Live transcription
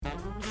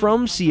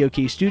From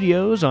COK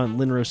Studios on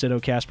Lynn Rossetto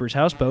Casper's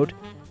houseboat,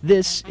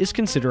 this is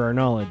Consider Our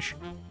Knowledge.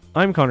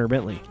 I'm Connor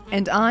Bentley.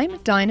 And I'm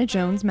Dinah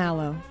Jones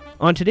Mallow.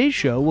 On today's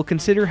show, we'll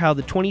consider how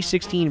the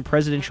 2016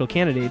 presidential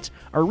candidates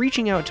are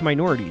reaching out to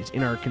minorities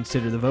in our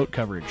Consider the Vote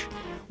coverage.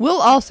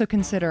 We'll also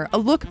consider a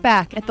look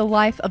back at the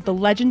life of the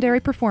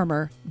legendary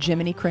performer,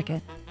 Jiminy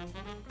Cricket.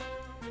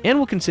 And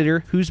we'll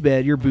consider whose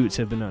bed your boots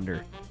have been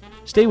under.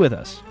 Stay with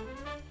us.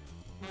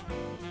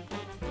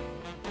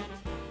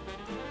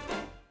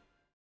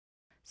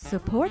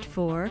 Support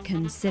for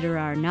Consider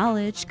Our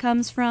Knowledge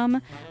comes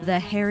from The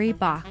Hairy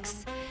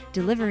Box,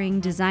 delivering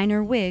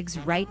designer wigs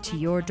right to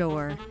your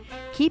door.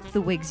 Keep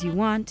the wigs you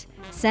want,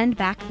 send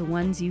back the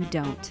ones you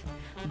don't.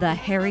 The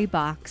Hairy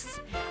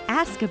Box.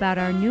 Ask about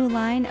our new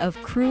line of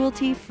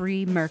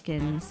cruelty-free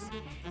merkins.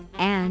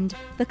 And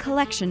the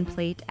collection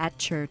plate at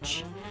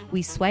church.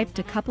 We swiped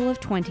a couple of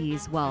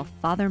 20s while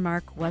Father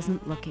Mark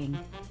wasn't looking.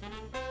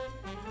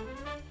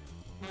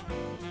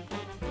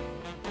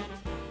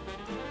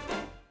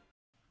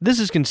 This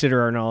is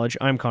Consider Our Knowledge.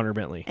 I'm Connor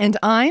Bentley. And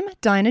I'm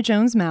Dinah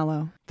Jones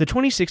Mallow. The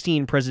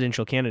 2016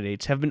 presidential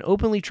candidates have been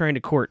openly trying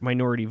to court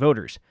minority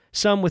voters,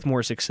 some with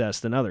more success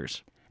than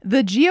others.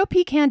 The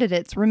GOP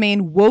candidates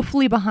remain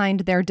woefully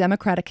behind their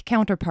Democratic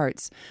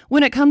counterparts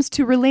when it comes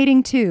to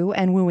relating to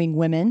and wooing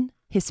women,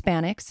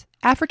 Hispanics,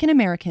 African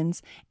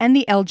Americans, and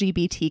the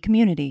LGBT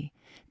community.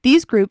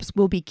 These groups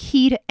will be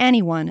key to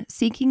anyone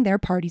seeking their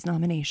party's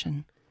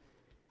nomination.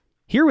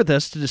 Here with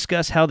us to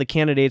discuss how the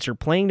candidates are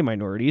playing to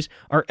minorities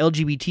are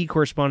LGBT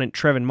correspondent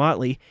Trevin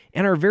Motley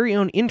and our very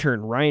own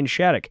intern Ryan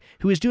Shattuck,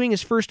 who is doing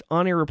his first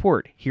on-air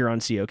report here on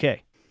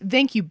COK.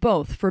 Thank you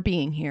both for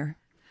being here.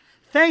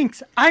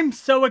 Thanks. I'm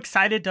so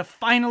excited to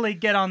finally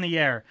get on the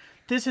air.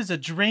 This is a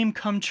dream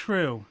come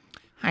true.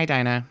 Hi,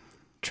 Dinah.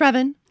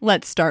 Trevin,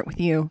 let's start with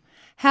you.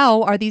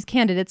 How are these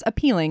candidates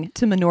appealing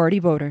to minority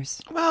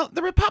voters? Well,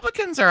 the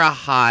Republicans are a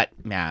hot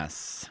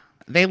mess.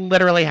 They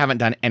literally haven't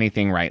done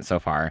anything right so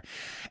far.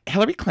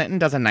 Hillary Clinton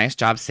does a nice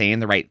job saying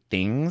the right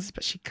things,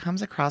 but she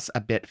comes across a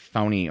bit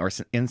phony or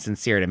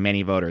insincere to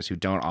many voters who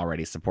don't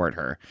already support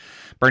her.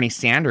 Bernie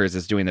Sanders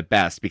is doing the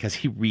best because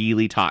he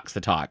really talks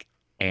the talk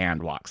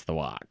and walks the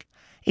walk.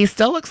 He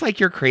still looks like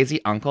your crazy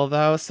uncle,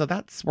 though, so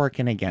that's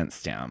working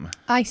against him.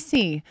 I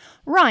see.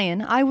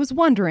 Ryan, I was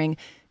wondering,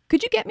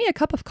 could you get me a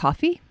cup of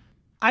coffee?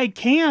 I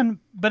can,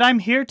 but I'm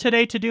here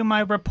today to do my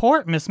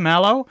report, Miss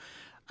Mallow.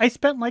 I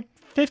spent like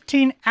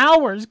 15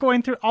 hours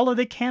going through all of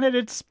the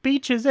candidates'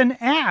 speeches and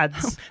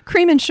ads.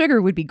 Cream and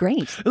sugar would be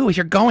great. Ooh, if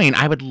you're going,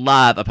 I would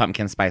love a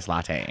pumpkin spice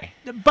latte.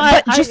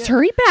 But just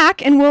hurry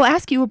back and we'll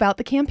ask you about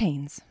the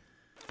campaigns.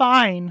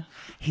 Fine.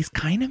 He's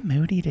kind of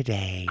moody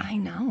today. I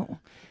know.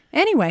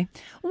 Anyway,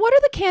 what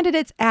are the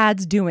candidates'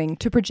 ads doing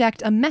to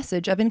project a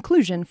message of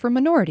inclusion for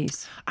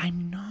minorities?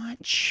 I'm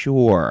not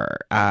sure.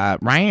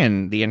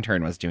 Ryan, the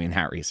intern, was doing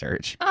that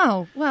research.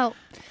 Oh, well,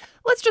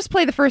 let's just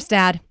play the first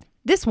ad.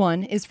 This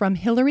one is from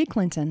Hillary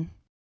Clinton.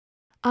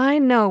 I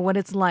know what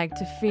it's like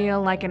to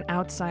feel like an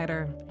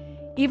outsider.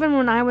 Even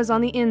when I was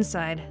on the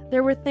inside,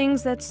 there were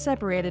things that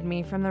separated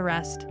me from the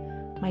rest.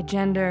 My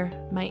gender,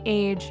 my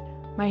age,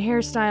 my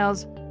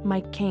hairstyles,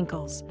 my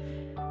cankles.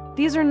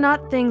 These are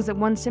not things that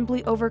one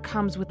simply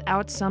overcomes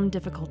without some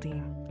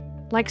difficulty.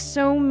 Like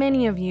so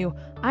many of you,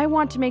 I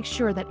want to make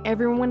sure that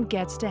everyone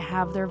gets to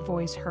have their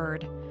voice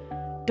heard.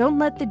 Don't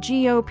let the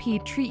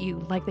GOP treat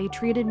you like they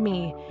treated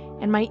me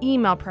and my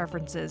email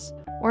preferences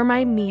or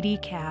my meaty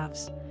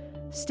calves.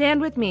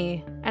 Stand with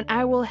me, and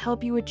I will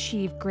help you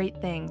achieve great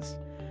things.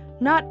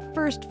 Not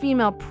first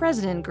female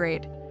president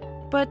great,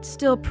 but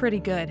still pretty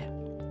good.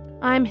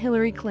 I'm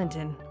Hillary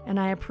Clinton, and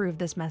I approve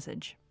this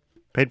message.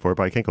 Paid for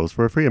by Kinkles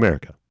for a Free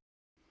America.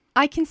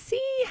 I can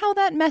see how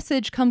that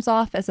message comes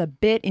off as a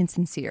bit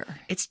insincere.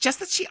 It's just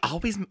that she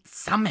always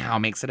somehow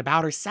makes it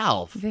about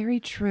herself. Very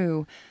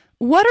true.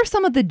 What are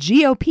some of the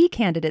GOP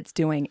candidates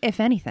doing, if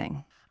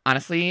anything?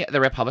 Honestly,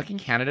 the Republican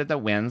candidate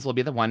that wins will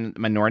be the one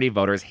minority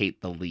voters hate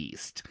the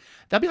least.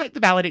 They'll be like the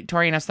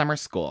valedictorian of summer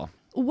school.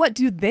 What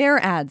do their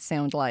ads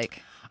sound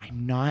like?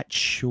 I'm not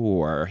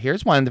sure.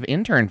 Here's one the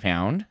intern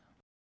found.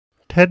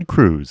 Ted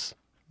Cruz,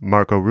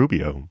 Marco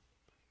Rubio,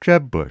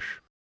 Jeb Bush.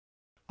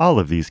 All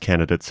of these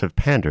candidates have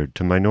pandered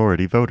to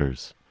minority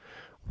voters.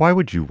 Why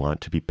would you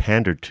want to be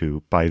pandered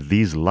to by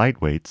these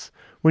lightweights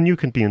when you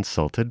can be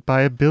insulted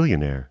by a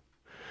billionaire?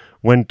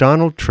 When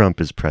Donald Trump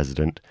is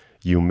president,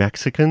 you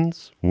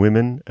Mexicans,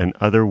 women, and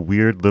other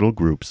weird little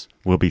groups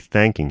will be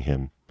thanking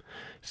him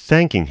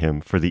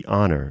for the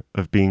honor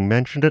of being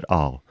mentioned at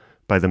all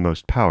by the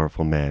most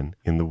powerful man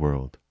in the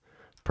world.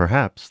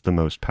 Perhaps the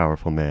most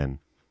powerful man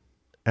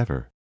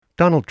ever.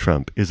 Donald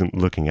Trump isn't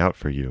looking out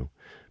for you,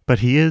 but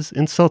he is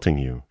insulting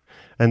you,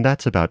 and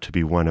that's about to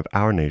be one of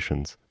our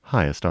nation's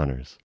highest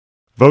honors.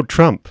 Vote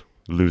Trump,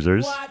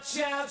 losers. Watch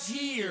out,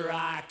 here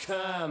I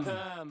come.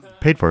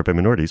 Paid for by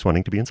minorities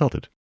wanting to be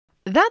insulted.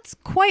 That's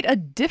quite a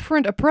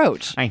different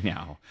approach. I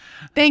know.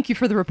 Thank you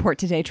for the report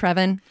today,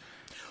 Trevin.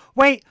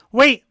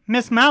 Wait,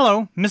 Miss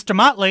Mallow, Mr.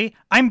 Motley,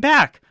 I'm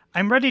back.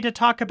 I'm ready to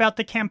talk about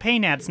the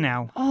campaign ads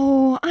now.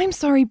 Oh, I'm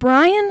sorry,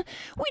 Brian.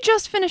 We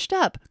just finished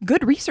up.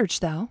 Good research,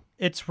 though.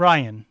 It's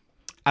Ryan.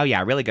 Oh,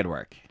 yeah, really good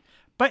work.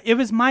 But it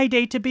was my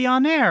day to be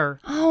on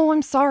air. Oh,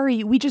 I'm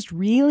sorry. We just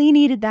really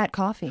needed that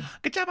coffee.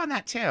 Good job on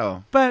that,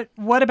 too. But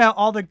what about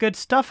all the good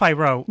stuff I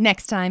wrote?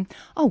 Next time.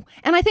 Oh,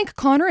 and I think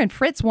Connor and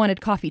Fritz wanted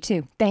coffee,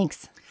 too.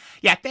 Thanks.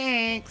 Yeah,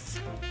 thanks.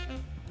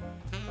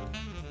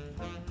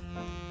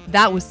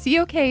 That was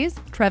COK's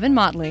Trevin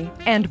Motley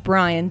and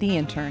Brian the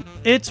intern.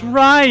 It's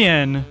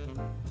Ryan.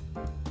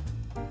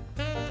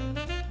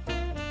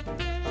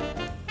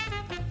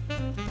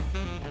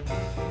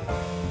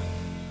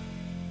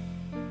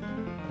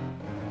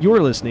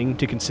 You're listening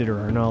to Consider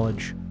Our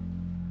Knowledge.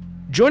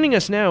 Joining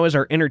us now is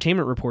our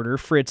entertainment reporter,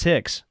 Fritz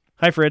Hicks.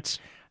 Hi, Fritz.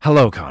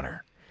 Hello,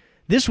 Connor.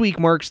 This week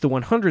marks the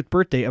 100th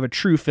birthday of a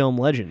true film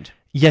legend.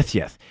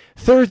 Yes.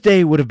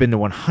 Thursday would have been the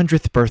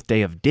 100th birthday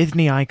of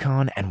Disney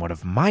icon and one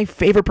of my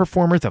favorite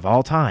performers of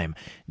all time,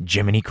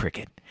 Jiminy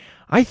Cricket.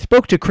 I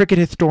spoke to cricket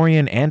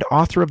historian and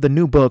author of the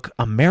new book,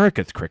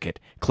 America's Cricket,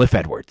 Cliff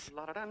Edwards.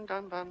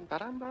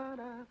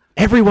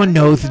 Everyone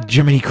knows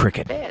Jiminy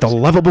Cricket, the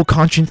lovable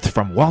conscience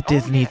from Walt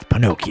Disney's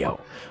Pinocchio.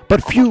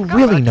 But few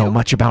really know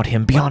much about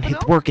him beyond his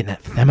work in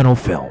that seminal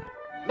film.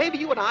 Maybe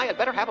you and I had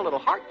better have a little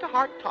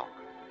heart-to-heart talk.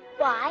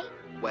 Why?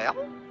 Well,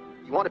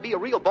 you want to be a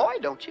real boy,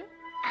 don't you?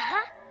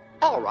 Uh-huh.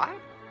 All right.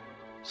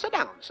 Sit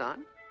down,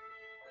 son.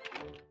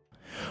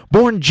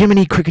 Born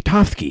Jiminy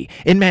Kriketofsky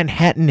in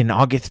Manhattan in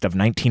August of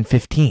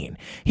 1915,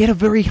 he had a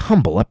very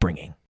humble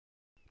upbringing.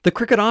 The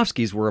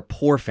Kriketofskys were a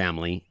poor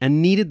family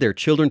and needed their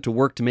children to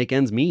work to make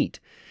ends meet.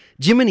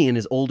 Jiminy and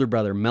his older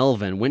brother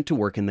Melvin went to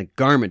work in the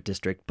garment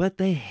district, but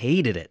they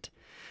hated it.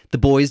 The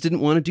boys didn't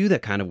want to do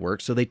that kind of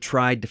work, so they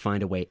tried to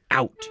find a way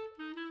out.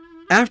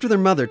 After their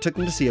mother took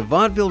them to see a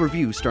vaudeville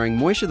revue starring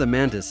Moishe the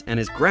Mantis and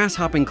his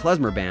grass-hopping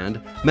klezmer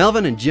band,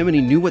 Melvin and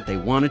Jiminy knew what they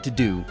wanted to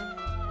do.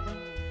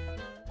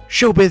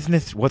 Show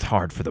business was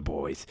hard for the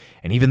boys,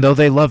 and even though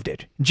they loved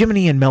it,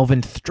 Jiminy and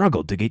Melvin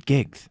struggled to get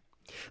gigs.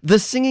 The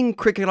singing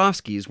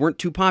Kriketofskys weren't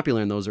too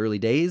popular in those early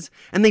days,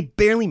 and they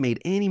barely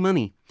made any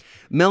money.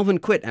 Melvin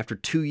quit after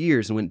 2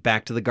 years and went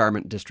back to the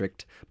garment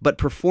district, but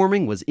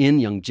performing was in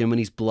young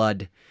Jiminy's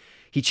blood.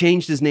 He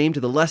changed his name to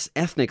the less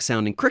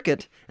ethnic-sounding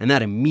Cricket, and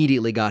that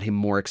immediately got him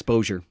more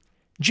exposure.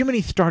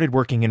 Jiminy started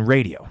working in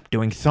radio,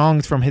 doing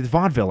songs from his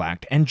vaudeville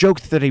act and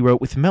jokes that he wrote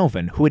with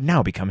Melvin, who had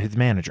now become his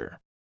manager.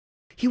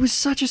 He was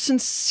such a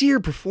sincere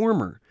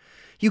performer.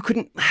 You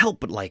couldn't help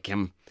but like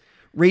him.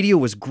 Radio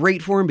was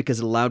great for him because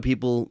it allowed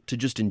people to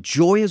just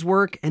enjoy his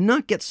work and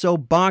not get so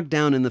bogged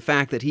down in the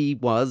fact that he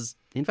was,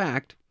 in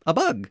fact, a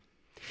bug.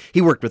 He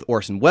worked with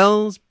Orson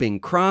Welles, Bing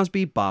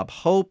Crosby, Bob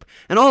Hope,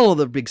 and all of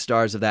the big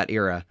stars of that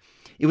era.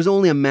 It was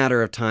only a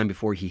matter of time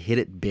before he hit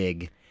it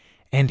big.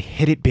 And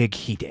hit it big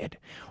he did.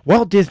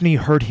 Walt Disney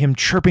heard him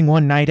chirping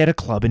one night at a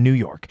club in New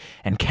York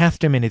and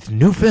cast him in his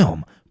new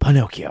film,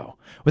 Pinocchio,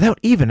 without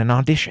even an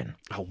audition.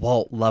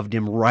 Walt loved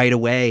him right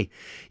away.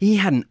 He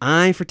had an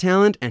eye for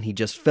talent, and he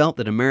just felt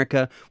that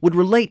America would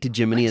relate to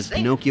Jiminy as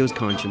Pinocchio's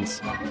conscience.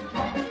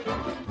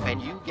 When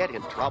you get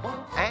in trouble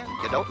and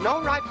you don't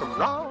know right from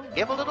wrong,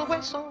 give a little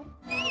whistle.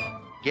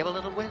 Give a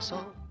little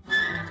whistle.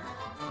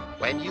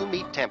 When you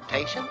meet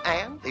temptation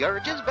and the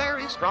urge is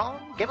very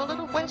strong, give a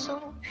little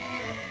whistle.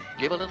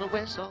 Give a little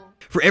whistle.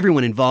 For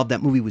everyone involved,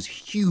 that movie was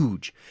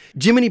huge.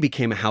 Jiminy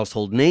became a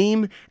household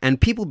name, and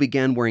people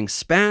began wearing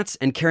spats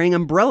and carrying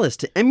umbrellas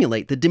to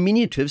emulate the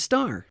diminutive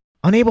star.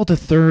 Unable to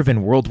serve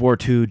in World War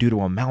II due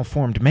to a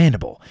malformed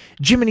mandible,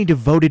 Jiminy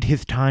devoted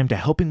his time to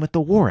helping with the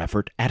war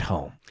effort at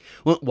home.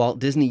 Well, Walt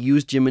Disney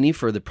used Jiminy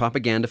for the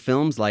propaganda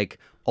films like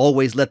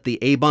Always Let the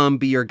A-Bomb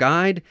Be Your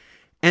Guide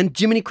and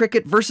Jiminy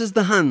Cricket versus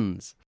the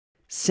Huns.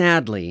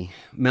 Sadly,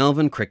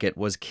 Melvin Cricket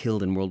was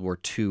killed in World War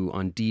II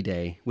on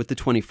D-Day with the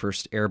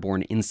 21st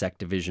Airborne Insect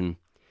Division.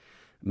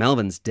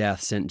 Melvin's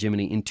death sent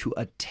Jiminy into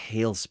a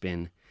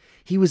tailspin.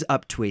 He was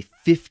up to a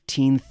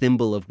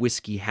 15-thimble of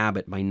whiskey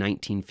habit by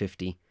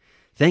 1950.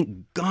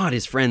 Thank God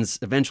his friends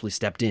eventually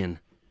stepped in.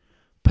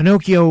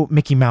 Pinocchio,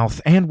 Mickey Mouse,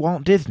 and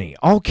Walt Disney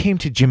all came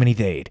to Jiminy's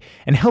aid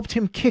and helped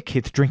him kick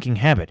his drinking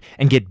habit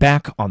and get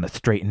back on the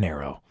straight and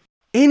narrow.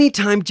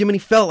 Anytime Jiminy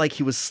felt like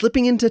he was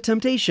slipping into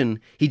temptation,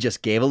 he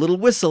just gave a little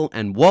whistle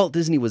and Walt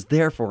Disney was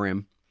there for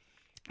him.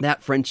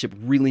 That friendship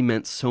really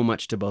meant so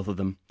much to both of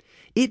them.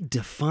 It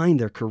defined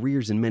their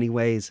careers in many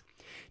ways.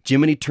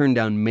 Jiminy turned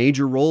down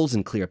major roles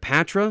in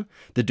Cleopatra,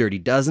 The Dirty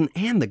Dozen,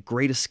 and The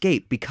Great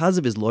Escape because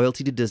of his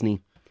loyalty to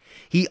Disney.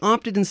 He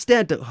opted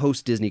instead to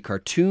host Disney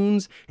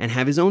cartoons and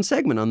have his own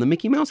segment on the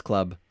Mickey Mouse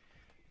Club.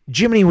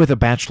 Jiminy was a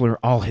bachelor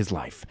all his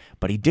life,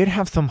 but he did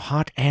have some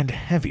hot and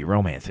heavy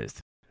romances.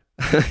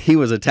 He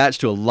was attached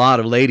to a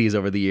lot of ladies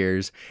over the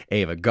years.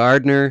 Ava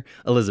Gardner,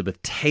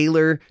 Elizabeth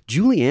Taylor,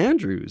 Julie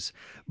Andrews.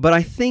 But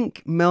I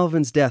think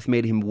Melvin's death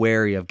made him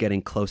wary of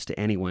getting close to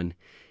anyone.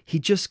 He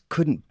just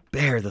couldn't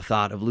bear the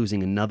thought of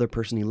losing another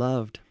person he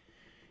loved.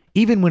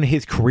 Even when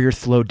his career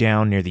slowed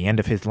down near the end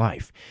of his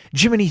life,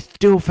 Jiminy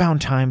still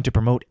found time to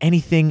promote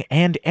anything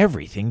and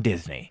everything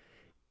Disney.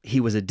 He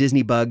was a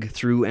Disney bug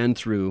through and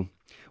through.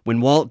 When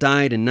Walt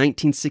died in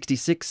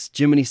 1966,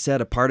 Jiminy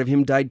said a part of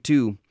him died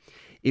too.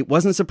 It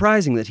wasn't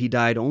surprising that he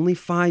died only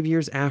 5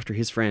 years after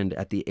his friend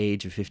at the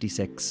age of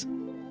 56.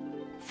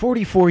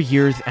 44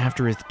 years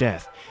after his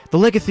death, the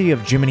legacy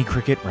of Jiminy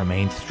Cricket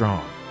remains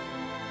strong.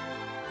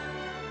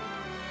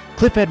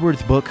 Cliff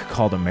Edwards' book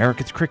called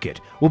America's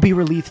Cricket will be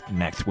released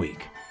next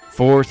week.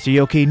 For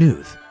COK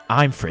News,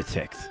 I'm Fritz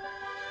Hicks.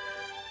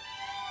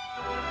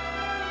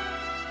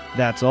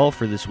 That's all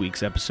for this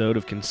week's episode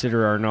of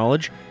Consider Our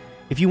Knowledge.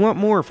 If you want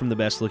more from the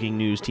best-looking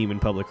news team in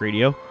public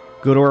radio,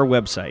 go to our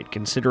website,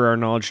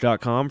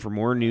 considerourknowledge.com, for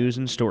more news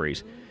and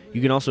stories.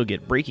 You can also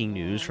get breaking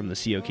news from the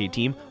COK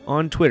team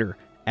on Twitter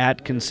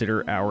at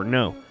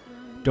ConsiderOurKnow.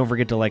 Don't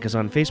forget to like us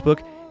on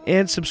Facebook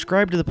and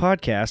subscribe to the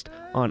podcast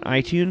on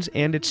iTunes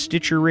and at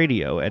Stitcher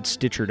Radio at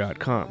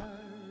Stitcher.com.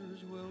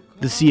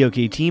 The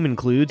COK team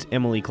includes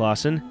Emily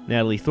Clausen,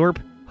 Natalie Thorpe,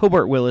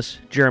 Hobart Willis,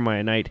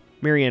 Jeremiah Knight,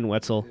 Marianne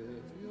Wetzel,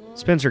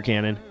 Spencer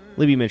Cannon,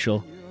 Libby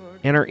Mitchell,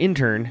 and our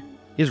intern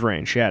is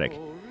Ryan Shattuck.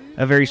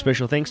 A very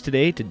special thanks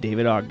today to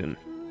David Ogden.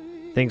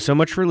 Thanks so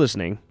much for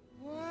listening.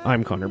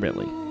 I'm Connor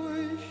Bentley.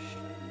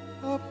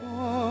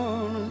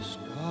 Upon a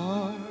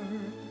star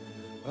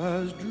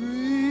as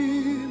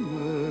dreamers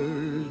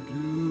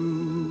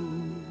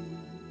do.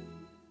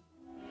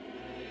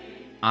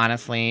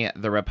 Honestly,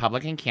 the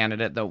Republican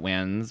candidate that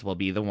wins will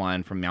be the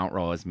one from Mount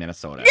Rose,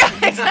 Minnesota.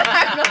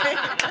 Exactly.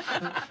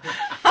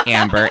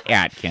 Amber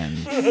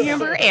Atkins.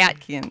 Amber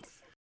Atkins.